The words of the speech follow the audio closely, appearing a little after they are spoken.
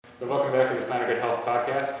So welcome back to the Sign of Good Health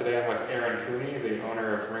podcast. Today I'm with Erin Cooney, the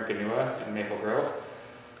owner of Rince Nua in Maple Grove.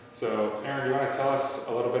 So Erin, do you want to tell us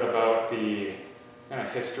a little bit about the kind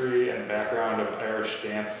of history and background of Irish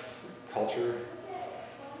dance culture?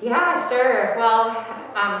 Yeah, sure. Well,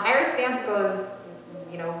 Irish dance goes,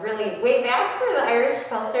 really way back for the Irish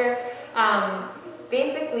culture.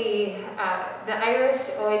 Basically, the Irish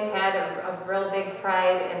always had a real big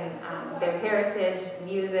pride in their heritage,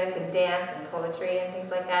 music and dance and poetry and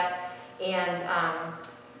things like that. And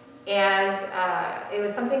as it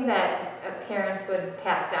was something that parents would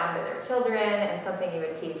pass down to their children and something you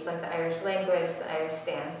would teach, like the Irish language, the Irish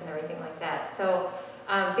dance, and everything like that. So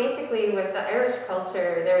basically, with the Irish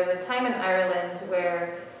culture, there was a time in Ireland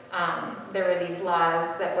where there were these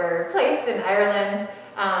laws that were placed in Ireland,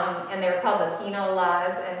 and they were called the penal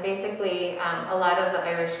laws, and basically a lot of the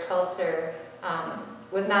Irish culture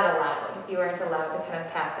was not allowed. You weren't allowed to kind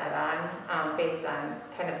of pass that on based on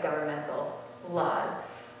kind of governmental laws.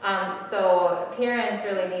 So parents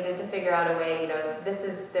really needed to figure out a way, this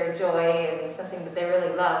is their joy and something that they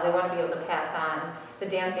really love. They want to be able to pass on the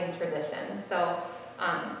dancing tradition. So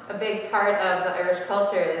a big part of the Irish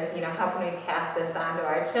culture is, how can we pass this on to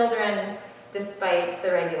our children despite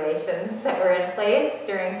the regulations that were in place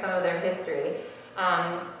during some of their history.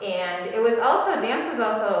 And it was also, dance is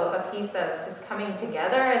also a piece of just coming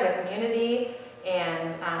together as a community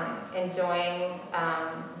and enjoying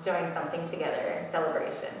something together in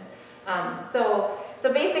celebration. So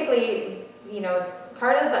basically,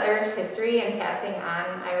 part of the Irish history and passing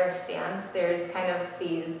on Irish dance, there's kind of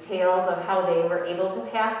these tales of how they were able to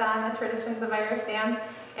pass on the traditions of Irish dance.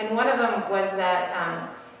 And one of them was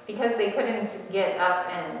that because they couldn't get up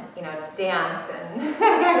and dance and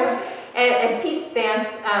and teach dance,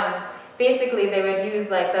 basically they would use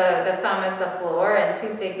like the thumb as the floor and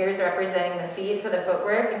two figures representing the feet for the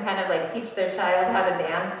footwork, and kind of like teach their child how to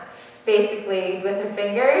dance basically with their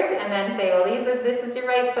fingers, and then say, well, this is your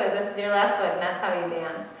right foot, this is your left foot, and that's how you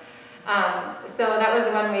dance. So that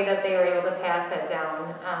was one way that they were able to pass that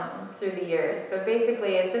down through the years. But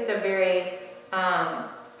basically, it's just a very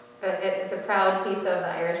it's a proud piece of the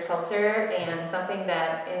Irish culture and something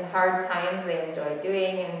that in hard times they enjoy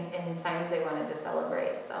doing, and in times they wanted to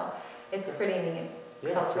celebrate. So it's a pretty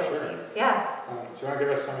neat cultural piece. Yeah. So you want to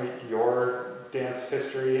give us some of your dance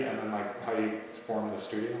history and then like how you formed the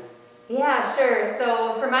studio? Yeah, sure.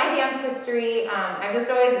 So for my dance history, I've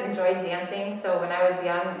just always enjoyed dancing. So when I was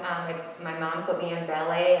young, my mom put me in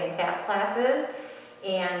ballet and tap classes.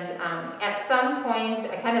 And at some point,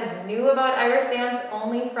 I kind of knew about Irish dance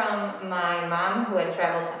only from my mom, who had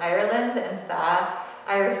traveled to Ireland and saw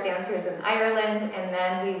Irish dancers in Ireland. And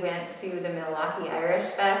then we went to the Milwaukee Irish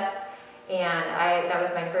Fest. And that was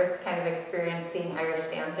my first kind of experience seeing Irish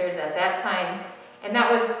dancers at that time. And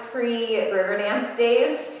that was pre-Riverdance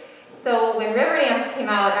days. So when Riverdance came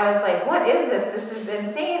out, I was like, what is this? This is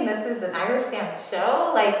insane. This is an Irish dance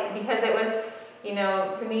show? Because it was,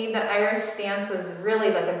 to me, the Irish dance was really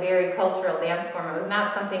like a very cultural dance form. It was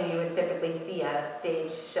not something you would typically see at a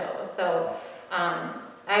stage show. So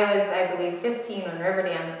I was, I believe, 15 when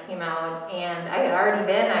Riverdance came out, and I had already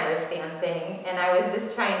been Irish dancing, and I was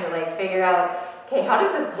just trying to figure out, okay, how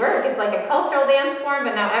does this work? It's like a cultural dance form,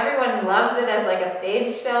 but now everyone loves it as like a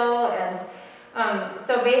stage show. And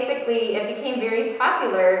so basically it became very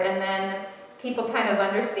popular, and then people kind of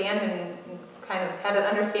understand and kind of had an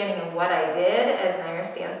understanding of what I did as an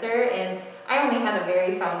Irish dancer, and I only had a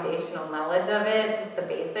very foundational knowledge of it, just the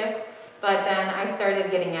basics, but then I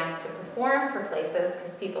started getting asked to perform for places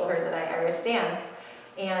because people heard that I Irish danced,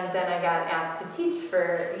 and then I got asked to teach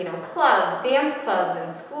for, clubs, dance clubs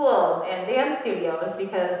and schools and dance studios,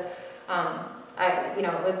 because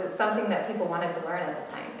it was something that people wanted to learn at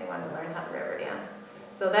the time. They wanted to learn how to river dance.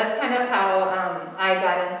 So that's kind of how I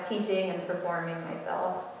got into teaching and performing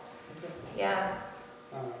myself. Yeah.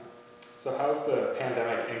 So how's the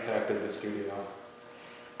pandemic impacted the studio?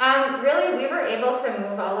 Really, we were able to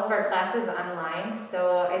move all of our classes online.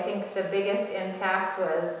 So I think the biggest impact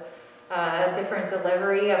was a different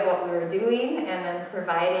delivery of what we were doing, and then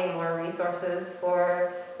providing more resources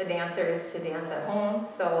for the dancers to dance at home.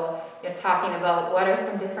 So, talking about what are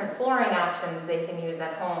some different flooring options they can use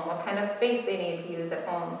at home, what kind of space they need to use at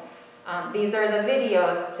home. These are the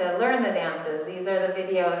videos to learn the dances. These are the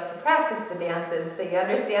videos to practice the dances so you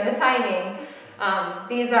understand the timing.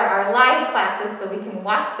 These are our live classes so we can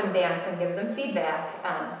watch them dance and give them feedback.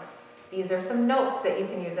 These are some notes that you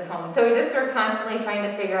can use at home. So we just were constantly trying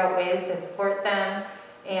to figure out ways to support them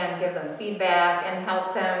and give them feedback and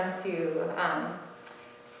help them to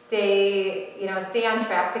stay on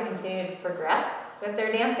track to continue to progress with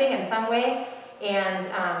their dancing in some way. And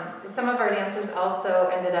some of our dancers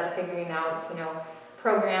also ended up figuring out,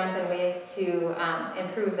 programs and ways to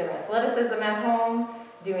improve their athleticism at home,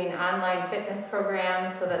 doing online fitness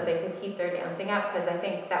programs so that they could keep their dancing up, because I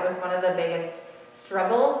think that was one of the biggest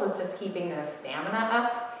struggles, was just keeping their stamina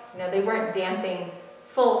up. They weren't dancing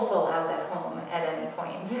full out at home at any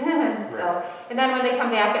point. So, and then when they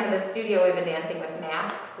come back into the studio, we've been dancing with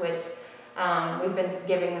masks, which we've been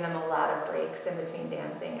giving them a lot of breaks in between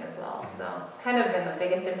dancing as well. So it's kind of been the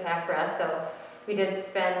biggest impact for us. So we did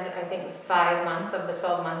spend, I think, 5 months of the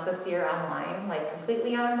 12 months this year online, like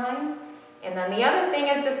completely online. And then the other thing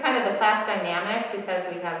is just kind of the class dynamic, because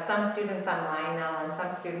we have some students online now and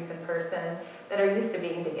some students in person that are used to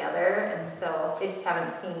being together, and so they just haven't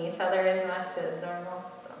seen each other as much as normal.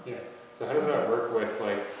 So. Yeah. So how does that work with,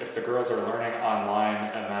 like, if the girls are learning online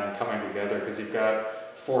and then coming together, because you've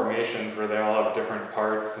got formations where they all have different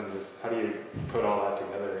parts, and just how do you put all that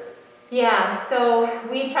together? Yeah, so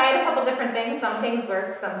we tried a couple different things. Some things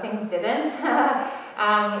worked, some things didn't.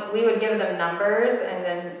 We would give them numbers and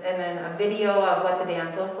then a video of what the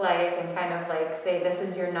dance looked like, and kind of like say, this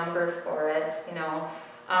is your number for it,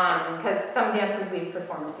 because some dances we've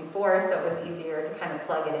performed before, so it was easier to kind of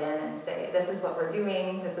plug it in and say, this is what we're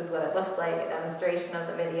doing, this is what it looks like, a demonstration of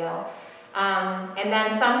the video. And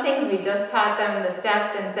then some things we just taught them the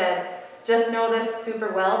steps and said, just know this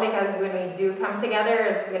super well, because when we do come together,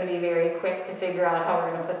 it's going to be very quick to figure out how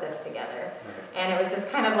we're going to put this together. And it was just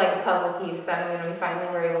kind of like a puzzle piece. Then when we finally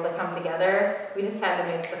were able to come together, we just had to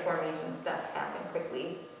make the formation stuff happen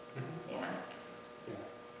quickly. Yeah.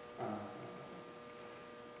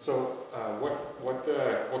 So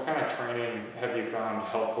what kind of training have you found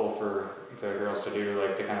helpful for the girls to do,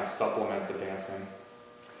 like to kind of supplement the dancing?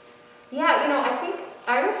 Yeah, I think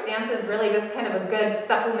Irish dance is really just kind of a good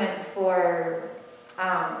supplement for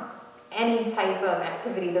any type of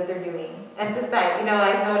activity that they're doing at the side.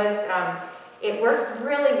 I've noticed it works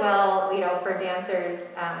really well, for dancers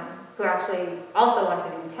who actually also want to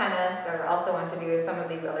do tennis or also want to do some of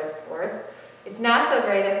these other sports. It's not so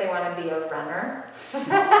great if they want to be a runner.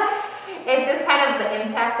 It's just kind of the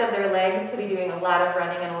impact of their legs to be doing a lot of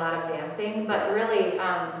running and a lot of dancing, but really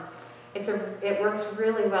it works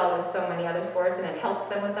really well with so many other sports, and it helps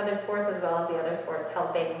them with other sports as well as the other sports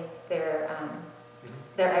helping their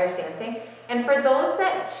Irish dancing. And for those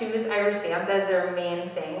that choose Irish dance as their main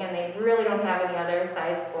thing, and they really don't have any other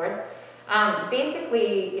size sports,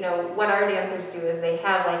 basically, what our dancers do is they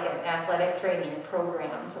have like an athletic training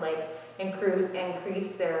program to like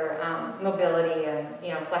increase their mobility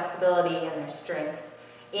and flexibility and their strength,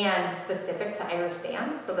 and specific to Irish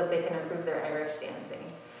dance so that they can improve their Irish dancing.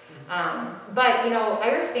 But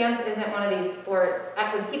Irish dance isn't one of these sports.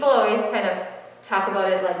 People always kind of talk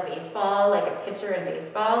about it like baseball, like a pitcher in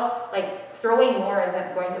baseball. Like throwing more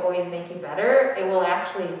isn't going to always make you better. It will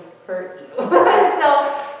actually hurt you.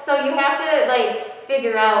 So you have to like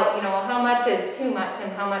figure out, how much is too much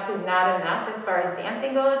and how much is not enough as far as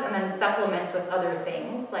dancing goes, and then supplement with other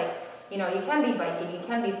things. Like, you can be biking, you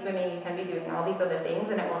can be swimming, you can be doing all these other things,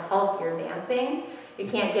 and it will help your dancing. You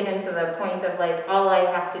can't get into the point of like, all I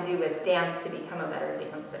have to do is dance to become a better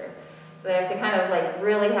dancer. So they have to kind of like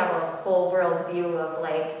really have a whole world view of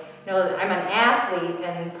like, I'm an athlete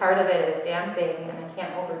and part of it is dancing, and I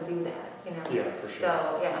can't overdo that, Yeah, for sure.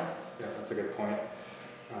 So, yeah. Yeah, that's a good point.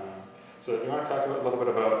 So do you want to talk a little bit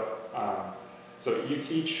about, so you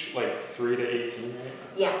teach like 3 to 18, right?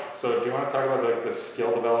 Yeah. So do you want to talk about like the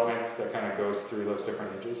skill development that kind of goes through those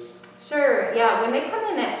different ages? Sure, yeah. When they come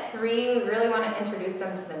in at 3, we really want to introduce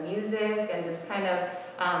them to the music and just kind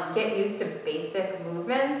of get used to basic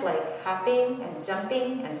movements like hopping and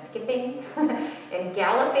jumping and skipping and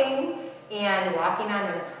galloping and walking on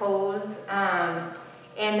their toes.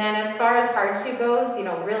 And then as far as hard shoe goes,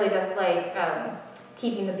 really just like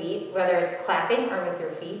keeping the beat, whether it's clapping or with your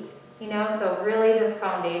feet, so really just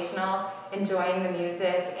foundational, enjoying the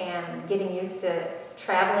music and getting used to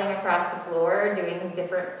traveling across the floor, doing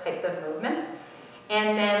different types of movements.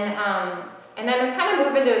 And then we kind of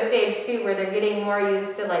move into a stage too where they're getting more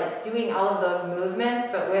used to like doing all of those movements,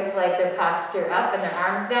 but with like their posture up and their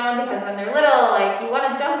arms down, because when they're little, like you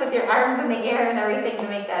want to jump with your arms in the air and everything to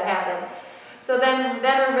make that happen. So then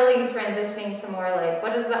we're really transitioning to more like,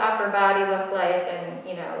 what does the upper body look like, and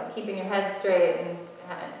keeping your head straight and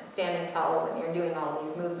standing tall when you're doing all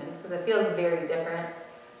these movements, because it feels very different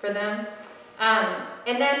for them.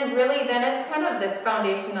 And then really it's kind of this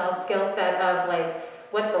foundational skill set of like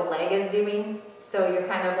what the leg is doing. So you're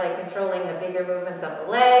kind of like controlling the bigger movements of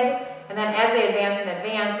the leg, and then as they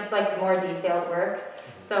advance, it's like more detailed work.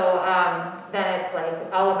 So then it's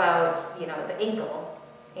like all about the ankle.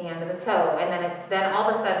 and the toe, and then all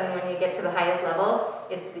of a sudden when you get to the highest level,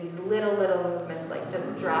 it's these little movements like just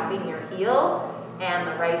dropping your heel and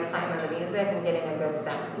the right time of the music and getting a good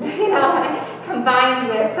sound, combined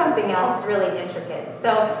with something else really intricate.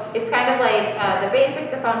 So it's kind of like the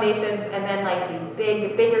basics, the foundations, and then like these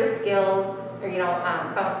bigger skills, or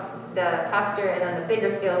the posture, and then the bigger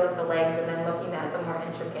skills with the legs, and then looking at the more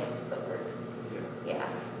intricate footwork. Yeah.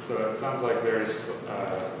 So it sounds like there's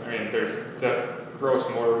the gross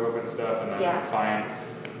motor movement stuff, and then fine.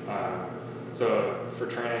 So for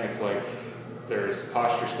training, it's like there's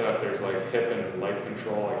posture stuff. There's like hip and leg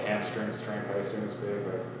control, like hamstring strength. I assume is big.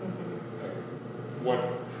 Like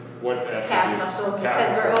what attributes? Calf muscles,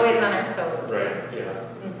 because we're always on our toes. Right.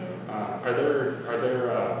 Yeah. Are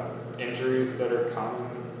there injuries that are common?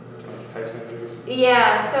 Types of injuries?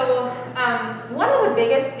 Yeah, so one of the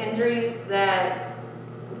biggest injuries that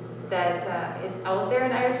is out there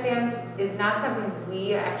in Irish dance is not something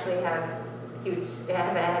we actually haven't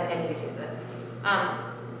had any issues with.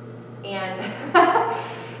 And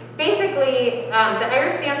basically, the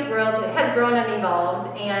Irish dance world has grown and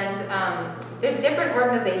evolved, and there's different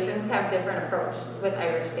organizations have different approach with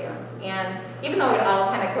Irish dance. And even though it all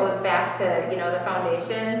kind of goes back to the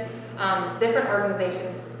foundations, different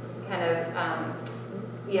organizations kind of,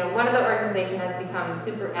 one of the organizations has become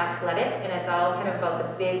super athletic, and it's all kind of about the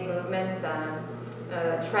big movements,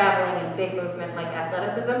 traveling and big movement like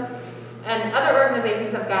athleticism. And other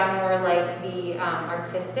organizations have gone more like the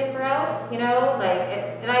artistic route,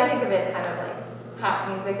 and I think of it kind of like pop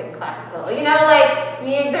music and classical,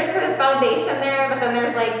 there's sort of foundation there, but then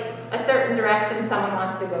there's like a certain direction someone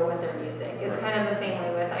wants to go with their music. It's kind of the same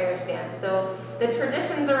way with Irish dance. So the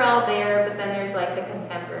traditions are all there, but then there's like the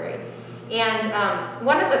contemporary. And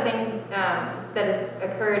one of the things that has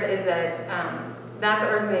occurred is that, not the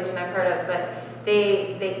organization I'm part of, but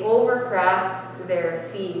they overcross their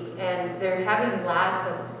feet, and they're having lots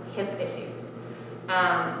of hip issues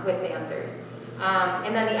with dancers.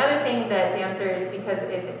 And then the other thing that dancers, because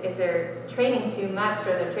if they're training too much,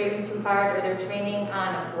 or they're training too hard, or they're training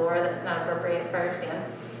on a floor that's not appropriate for Irish dance,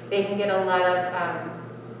 they can get a lot of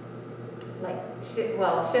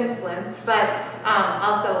shin splints, but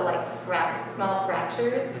also like small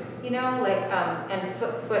fractures, and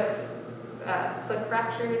foot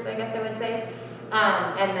fractures, I guess I would say,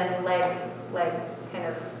 and then leg kind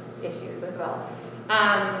of issues as well.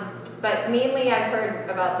 But mainly I've heard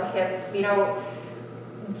about the hip.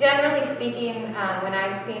 Generally speaking, when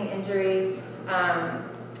I've seen injuries,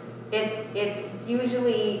 it's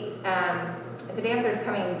usually if a dancer is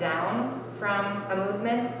coming down from a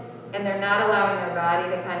movement and they're not allowing their body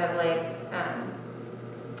to kind of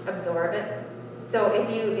absorb it. So if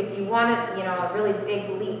you want a really big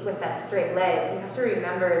leap with that straight leg, you have to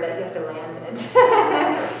remember that you have to land it.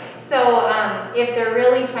 So if they're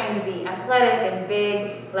really trying to be athletic and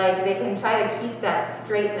big, they can try to keep that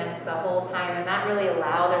straightness the whole time and not really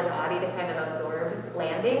allow their body to kind of absorb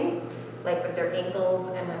landings, like with their ankles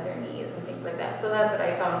and with their knees and things like that. So that's what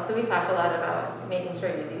I found. So we talk a lot about making sure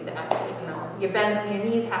you do that. Even though your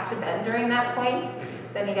knees have to bend during that point,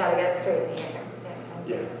 then you got to get straight in the air.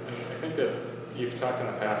 Yeah, I think that you've talked in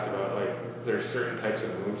the past about there's certain types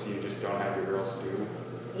of moves you just don't have your girls do.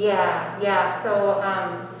 Yeah. So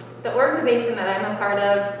the organization that I'm a part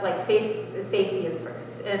of, safety is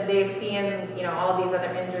first, and they've seen all these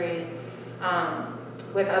other injuries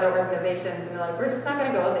with other organizations, and they're like, we're just not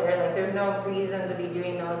going to go there. There's no reason to be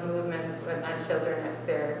doing those movements on children if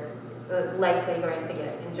they're likely going to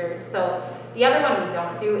get injured. So the other one we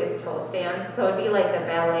don't do is toe stands. So it'd be like the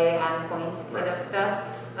ballet on point kind of stuff.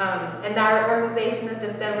 And our organization has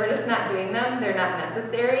just said, we're just not doing them. They're not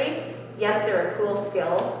necessary. Yes, they're a cool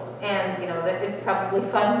skill, and it's probably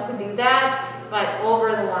fun to do that, but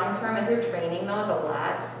over the long term, if you're training those a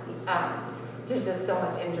lot, there's just so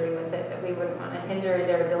much injury with it that we wouldn't want to hinder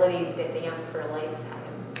their ability to dance for a lifetime.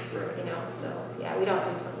 Right. So yeah, we don't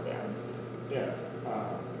do toe stands. Yeah.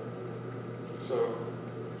 So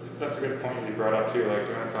that's a good point you brought up too. Do you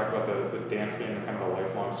want to talk about the dance being kind of a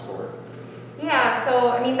lifelong sport? Yeah,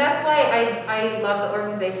 so that's why I love the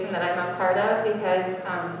organization that I'm a part of, because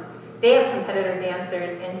they have competitor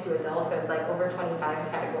dancers into adulthood, over 25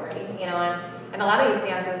 category, and a lot of these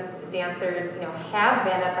dancers, have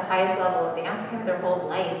been at the highest level of dance kind of their whole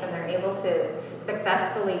life, and they're able to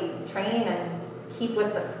successfully train and keep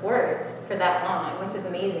with the sport for that long, which is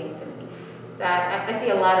amazing to me. So I see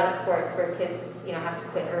a lot of sports where kids, have to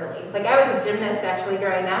quit early. I was a gymnast actually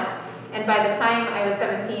growing up, and by the time I was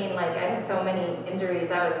 17, I had so many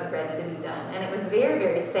injuries, I was ready to be done. And it was very,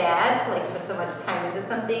 very sad to put so much time into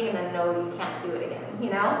something and then know you can't do it again,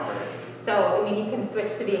 So, I mean, you can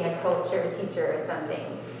switch to being a coach or a teacher or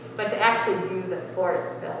something, but to actually do the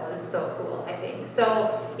sport still is so cool, I think.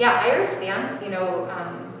 So, yeah, Irish dance,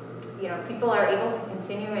 people are able to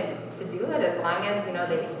continue to do it as long as,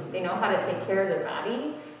 they know how to take care of their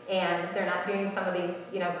body and they're not doing some of these,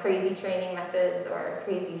 crazy training methods or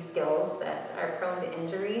crazy skills that are prone to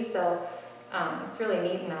injury. So it's really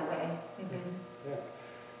neat in that way. Mm-hmm.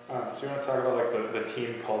 Yeah. Do you want to talk about like the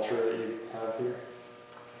team culture that you have here?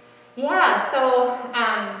 Yeah, so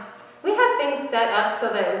we have things set up so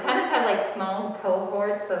that we kind of have like small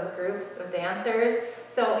cohorts of groups of dancers.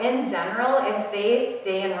 So in general, if they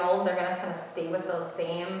stay enrolled, they're going to kind of stay with those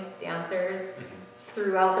same dancers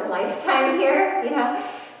throughout their lifetime here,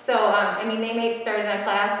 So, they may start in a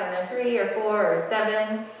class when they're 3 or 4 or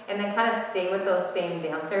 7, and then kind of stay with those same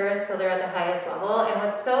dancers till they're at the highest level. And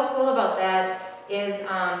what's so cool about that is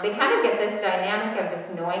they kind of get this dynamic of just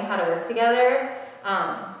knowing how to work together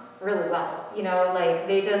really well.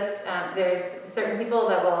 They just, there's certain people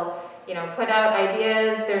that will, put out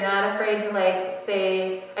ideas. They're not afraid to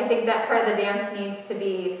say, I think that part of the dance needs to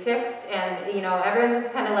be fixed. And, everyone's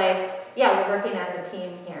just kind of yeah, we're working as a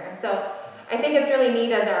team here. So I think it's really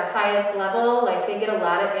neat at our highest level. They get a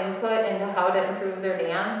lot of input into how to improve their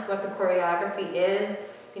dance, what the choreography is,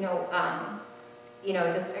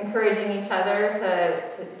 just encouraging each other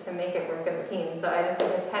to make it work as a team. So I just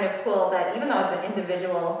think it's kind of cool that even though it's an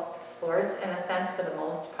individual sport in a sense for the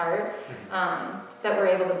most part, that we're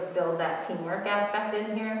able to build that teamwork aspect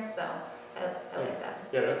in here. So I like that.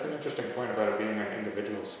 Yeah, that's an interesting point about it being an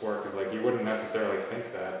individual sport, because you wouldn't necessarily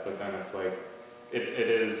think that, but then it's it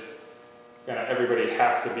is, everybody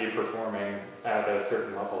has to be performing at a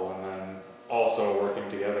certain level and then also working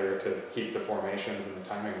together to keep the formations and the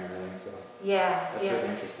timing and everything. So that's really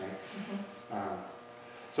interesting. Mm-hmm.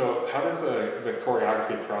 So how does the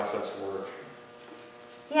choreography process work?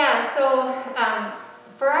 Yeah, so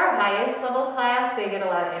for our highest level class, they get a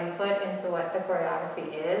lot of input into what the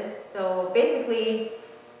choreography is. So basically,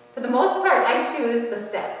 for the most part, I choose the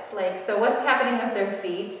steps. So what's happening with their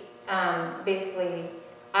feet, basically,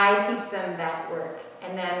 I teach them that work.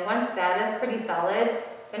 And then once that is pretty solid,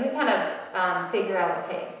 then we kind of figure out,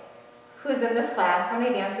 okay, who's in this class, how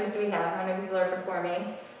many dancers do we have, how many people are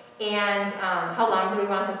performing, and how long do we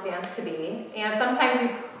want this dance to be. Sometimes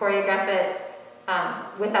we choreograph it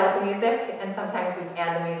without the music, and sometimes we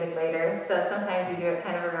add the music later. So sometimes we do it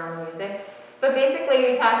kind of around the music. But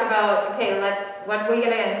basically we talk about, okay, what are we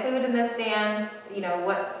going to include in this dance?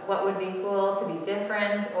 What would be cool to be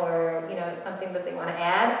different, or, something that they want to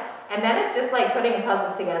add. And then it's just putting a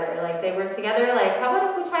puzzle together. They work together, how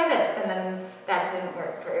about if we try this? And then that didn't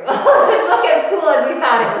work very well. It didn't look as cool as we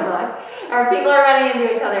thought it would look. Or people are running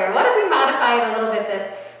into each other. What if we modify it a little bit this?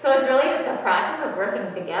 So it's really just a process of working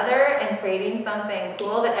together and creating something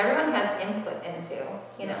cool that everyone has input into,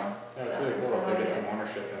 Yeah, it's really cool if they get some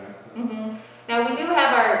ownership in it. Mm-hmm. Now we do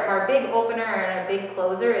have our big opener and our big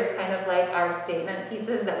closer is kind of our statement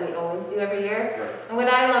pieces that we always do every year. Right. And what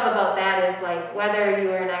I love about that is whether you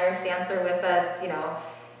were an Irish dancer with us,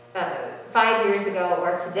 5 years ago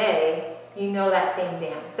or today, that same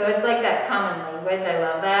dance. So it's that common language. I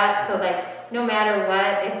love that. So no matter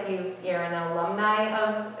what, if you're an alumni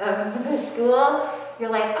of the school, you're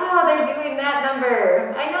oh, they're doing that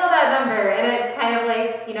number. I know that number. And it's kind of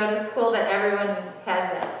just cool that everyone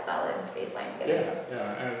has that solid baseline together.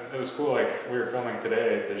 Yeah, and it was cool, we were filming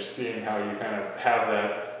today, just seeing how you kind of have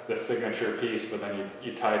the signature piece, but then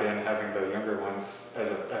you tied in having the younger ones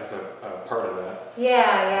as a part of that.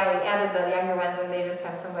 Yeah, we added the younger ones, and they just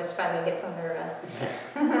have so much fun. They get so nervous.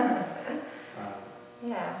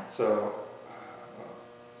 Yeah. So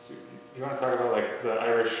you want to talk about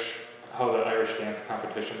how the Irish dance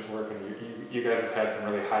competitions work, and you guys have had some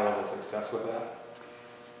really high level success with that?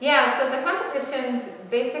 Yeah, so the competitions,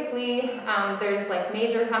 basically, there's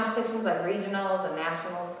major competitions like regionals and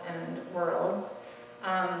nationals and worlds.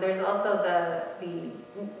 There's also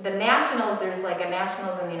the nationals, there's a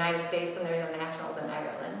nationals in the United States and there's a nationals in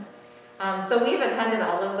Ireland. So we've attended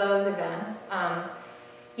all of those events.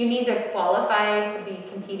 You need to qualify to be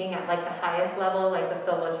competing at the highest level, the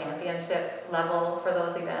solo championship level for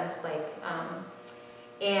those events.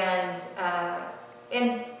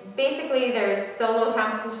 And basically there's solo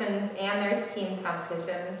competitions and there's team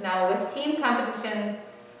competitions. Now with team competitions,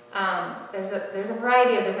 there's a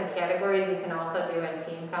variety of different categories you can also do in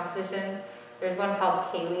team competitions. There's one called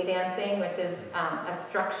Ceilidh dancing, which is a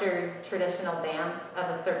structured traditional dance of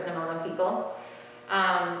a certain amount of people.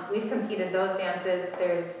 We've competed those dances.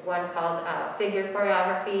 There's one called figure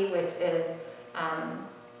choreography, which is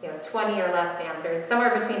 20 or less dancers,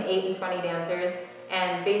 somewhere between 8 and 20 dancers,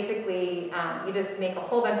 And basically, you just make a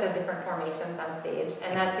whole bunch of different formations on stage,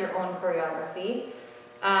 and that's your own choreography.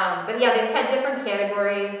 But yeah, they've had different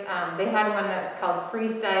categories. They had one that's called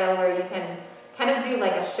freestyle, where you can kind of do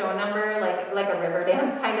like a show number, like a river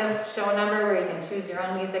dance kind of show number, where you can choose your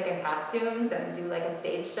own music and costumes and do like a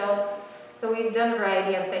stage show. So we've done a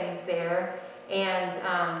variety of things there.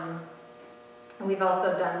 And we've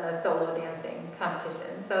also done the solo dancing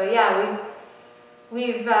competition. So yeah,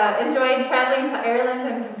 we've enjoyed traveling to Ireland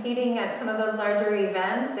and competing at some of those larger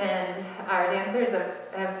events, and our dancers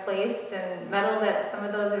have placed and medaled at some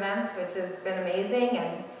of those events, which has been amazing.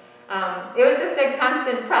 And it was just a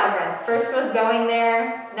constant progress. First was going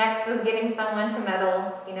there, next was getting someone to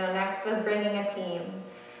medal, next was bringing a team,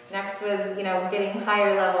 next was, getting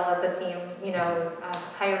higher level at the team,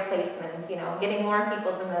 higher placement, getting more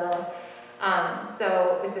people to medal.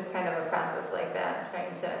 So it was just kind of a process like that,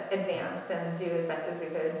 trying to advance and do as best as we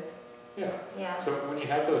could. Yeah. Yeah. So when you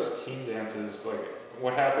have those team dances, like,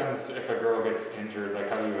 what happens if a girl gets injured? Like,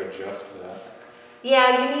 how do you adjust to that?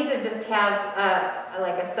 Yeah, you need to just have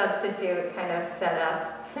a substitute kind of set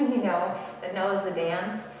up, that knows the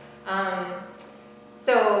dance.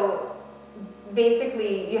 So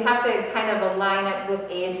basically, you have to kind of align it with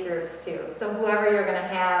age groups too. So whoever you're going to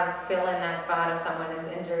have fill in that spot if someone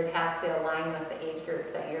is injured has to align with the age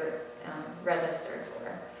group that you're registered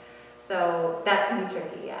for. So that can be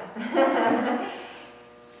tricky, yeah.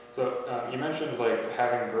 So you mentioned like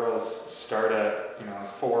having girls start at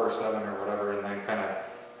 4 or 7 or whatever, and then kind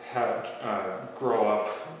of grow up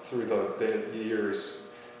through the years.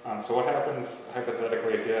 So what happens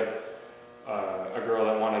hypothetically if you had a girl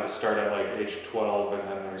that wanted to start at like age 12, and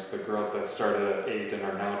then there's the girls that started at 8 and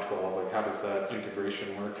are now 12? Like, how does that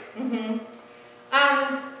integration work?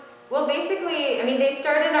 Well, basically, they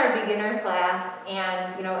start in our beginner class,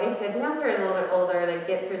 and if a dancer is a little bit older, they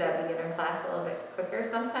get through that beginner class a little bit quicker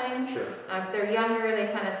sometimes. Sure. If they're younger, they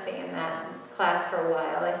kind of stay in that class for a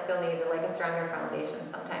while. They still need like a stronger foundation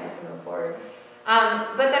sometimes to move forward.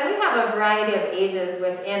 But then we have a variety of ages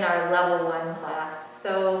within our level 1 class.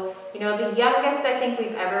 So, the youngest I think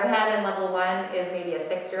we've ever had in level 1 is maybe a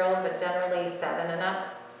 6-year-old, but generally 7 and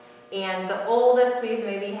up. And the oldest we've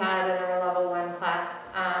maybe had in our level 1 class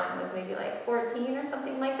was maybe like 14 or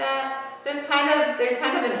something like that. So there's kind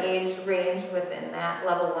of an age range within that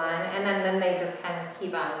level 1, and then they just kind of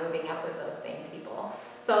keep on moving up with those same people.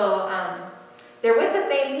 So they're with the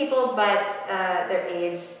same people, but their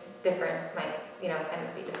age difference might kind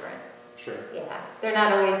of be different. Sure. Yeah, they're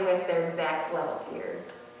not always with their exact level peers.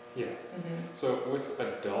 Yeah. So with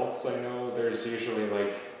adults, I know there's usually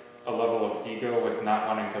like a level of ego with not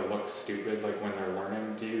wanting to look stupid, like when they're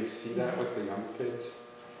learning. Do you see that with the young kids?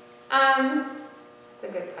 It's a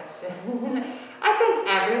good question. I think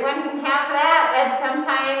everyone can have that at some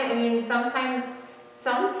time. Sometimes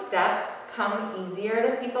some steps come easier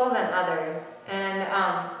to people than others, and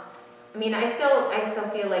I still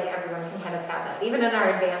feel like everyone can kind of have that, even in our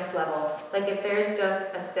advanced level. Like if there's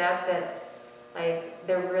just a step that's like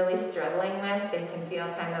they're really struggling with, they can feel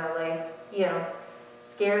kind of like,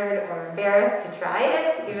 scared or embarrassed to try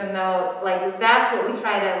it, even though like that's what we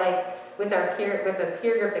try to like with the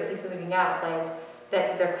peer group that keeps moving up, like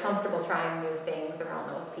that they're comfortable trying new things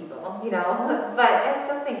around those people, But I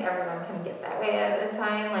still think everyone can get that way at a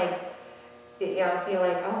time, like feel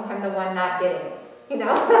like, oh, I'm the one not getting it. So,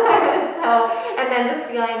 and then just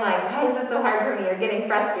feeling like, why is this so hard for me, or getting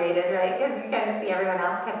frustrated, right? Because you kind of see everyone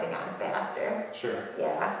else catching on faster. Sure.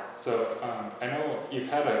 Yeah. So I know you've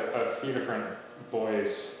had a few different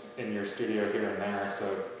boys in your studio here and there. So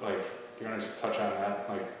like, do you want to just touch on that?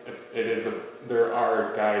 Like, there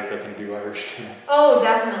are guys that can do Irish dance. Oh,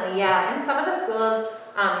 definitely, yeah. And some of the schools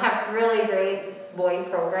have really great boy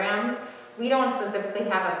programs. We don't specifically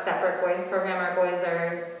have a separate boys program. Our boys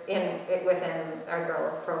are within our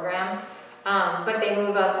girls program, but they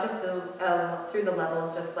move up just through the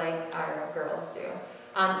levels just like our girls do.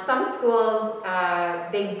 Some schools,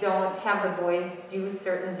 they don't have the boys do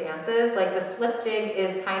certain dances. Like the slip jig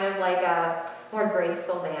is kind of like a more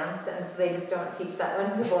graceful dance, and so they just don't teach that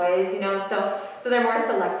one to boys, so they're more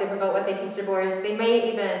selective about what they teach the boys. They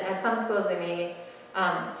may even, at some schools, they may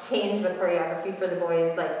change the choreography for the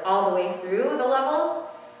boys like all the way through the levels,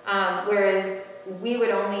 whereas we would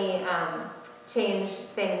only change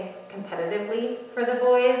things competitively for the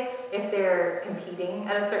boys. If they're competing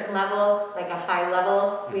at a certain level, like a high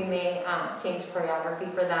level, we may change choreography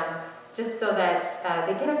for them, just so that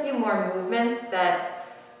they get a few more movements that,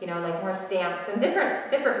 like more stamps and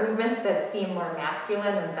different movements that seem more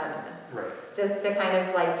masculine and feminine. Right. Just to kind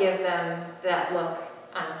of like give them that look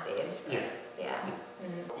on stage. Yeah.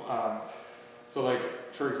 Yeah. So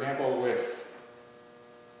like, for example, with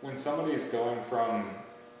when somebody's going from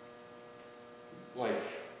like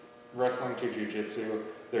wrestling to jiu-jitsu,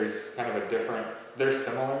 there's kind of a different, they're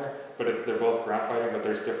similar, but they're both ground fighting, but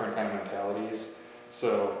there's different kind of mentalities.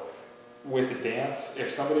 So with dance,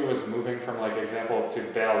 if somebody was moving from, like, example, to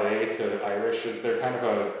ballet to Irish, is there kind of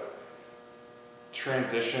a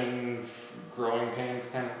transition, growing pains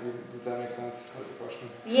kind of, does that make sense as a question?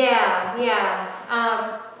 Yeah.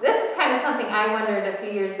 This is kind of something I wondered a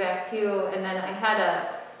few years back too, and then I had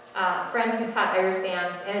a friend who taught Irish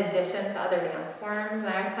dance in addition to other dance forms, and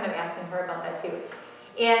I was kind of asking her about that too.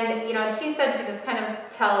 And, you know, she said she just kind of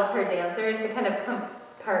tells her dancers to kind of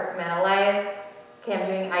compartmentalize, okay, I'm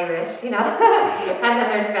doing Irish, you know, and then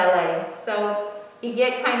there's ballet. So you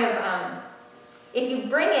get kind of, if you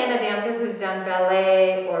bring in a dancer who's done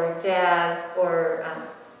ballet or jazz or,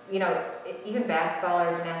 you know, even basketball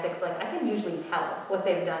or gymnastics, like, I can usually tell what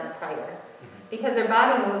they've done prior because their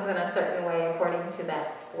body moves in a certain way according to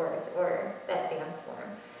that sport or that dance form.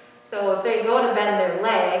 So if they go to bend their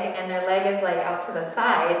leg and their leg is like out to the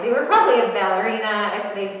side, they were probably a ballerina.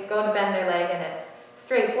 If they go to bend their leg and it's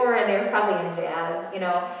straight forward, they were probably in jazz, you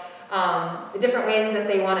know. The different ways that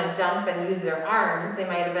they want to jump and use their arms, they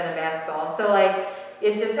might have been a basketball. So like,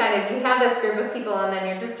 it's just kind of, you have this group of people and then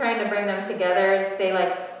you're just trying to bring them together to say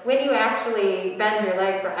like, when you actually bend your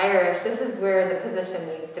leg for Irish, this is where the position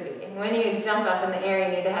needs to be. And when you jump up in the air,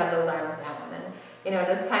 you need to have those arms down. And, you know,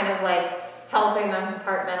 just kind of like helping them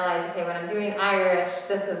compartmentalize, okay, when I'm doing Irish,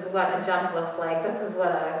 this is what a jump looks like. This is what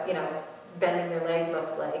a, you know, bending your leg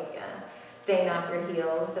looks like. Staying off your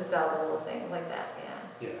heels, just all the little things like that,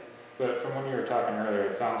 yeah. Yeah, but from when you were talking earlier,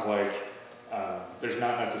 it sounds like there's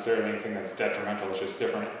not necessarily anything that's detrimental. It's just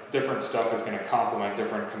different stuff is going to complement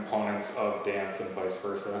different components of dance and vice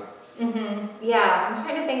versa. Yeah, I'm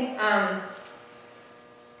trying to think.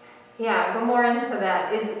 Yeah, go more into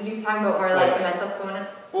that. Is you talking about more like the mental component?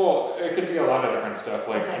 Well, it could be a lot of different stuff.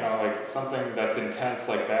 Like, you know, like something that's intense,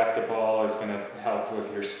 like basketball, is going to help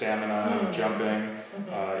with your stamina, jumping.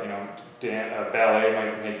 You know, ballet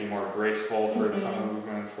might make you more graceful for some of the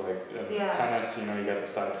movements. Like tennis, you know, you got the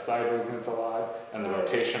side-to-side movements a lot, and the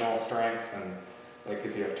rotational strength, and like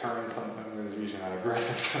because you have turns. There's usually not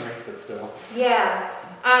aggressive turns, but still. Yeah,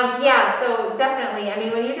 So definitely, I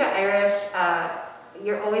mean, when you do Irish,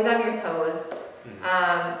 you're always on your toes.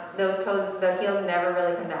 Those toes, the heels never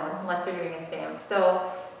really come down unless you're doing a stamp.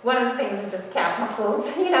 So one of the things is just calf muscles,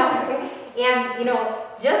 you know, and, you know,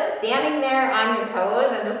 just standing there on your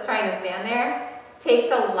toes and just trying to stand there takes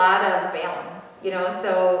a lot of balance, you know,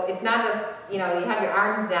 so it's not just, you know, you have your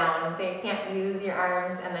arms down, so you can't use your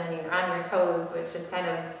arms, and then you're on your toes, which is kind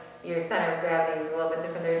of, your center of gravity is a little bit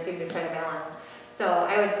different there too to try to balance. So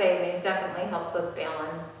I would say it definitely helps with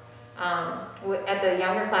balance. At the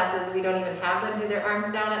younger classes, we don't even have them do their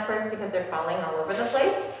arms down at first because they're falling all over the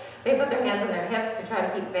place. They put their hands on their hips to try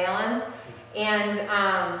to keep balance. And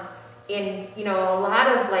you know, a lot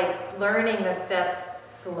of like learning the steps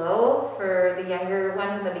slow for the younger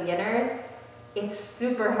ones and the beginners, it's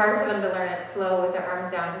super hard for them to learn it slow with their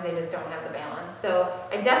arms down because they just don't have the balance. So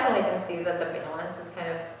I definitely can see that the balance is kind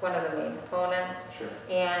of one of the main components. Sure.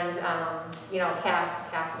 And you know,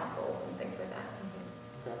 calf muscles and things like that.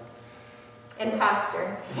 And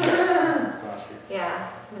posture. Posture.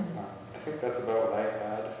 Yeah. I think that's about what I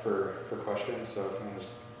had for questions. So if you want to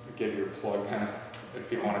just give your plug, if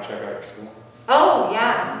people want to check out your school. Oh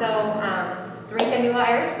yeah. So it's Rince Nua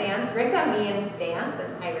Irish Dance. Rinca means dance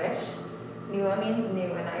in Irish. Nua means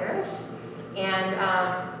new in Irish. And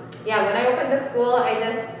yeah, when I opened the school,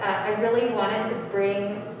 I really wanted to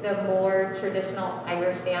bring the more traditional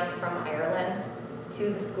Irish dance from Ireland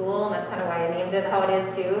to the school, and that's kind of why I named it how it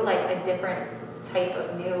is too, like a different type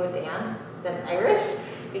of new dance that's Irish,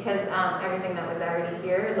 because everything that was already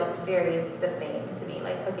here looked very the same to me,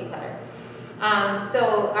 like cookie cutter.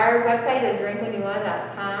 So our website is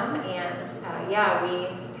rincanua.com, and yeah, we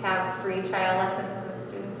have free trial lessons if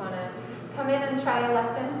students want to come in and try a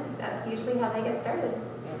lesson. That's usually how they get started.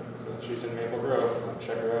 Yeah, so she's in Maple Grove.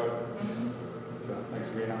 Check her out. So thanks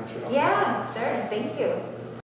for being on the show. Yeah, sure. Thank you.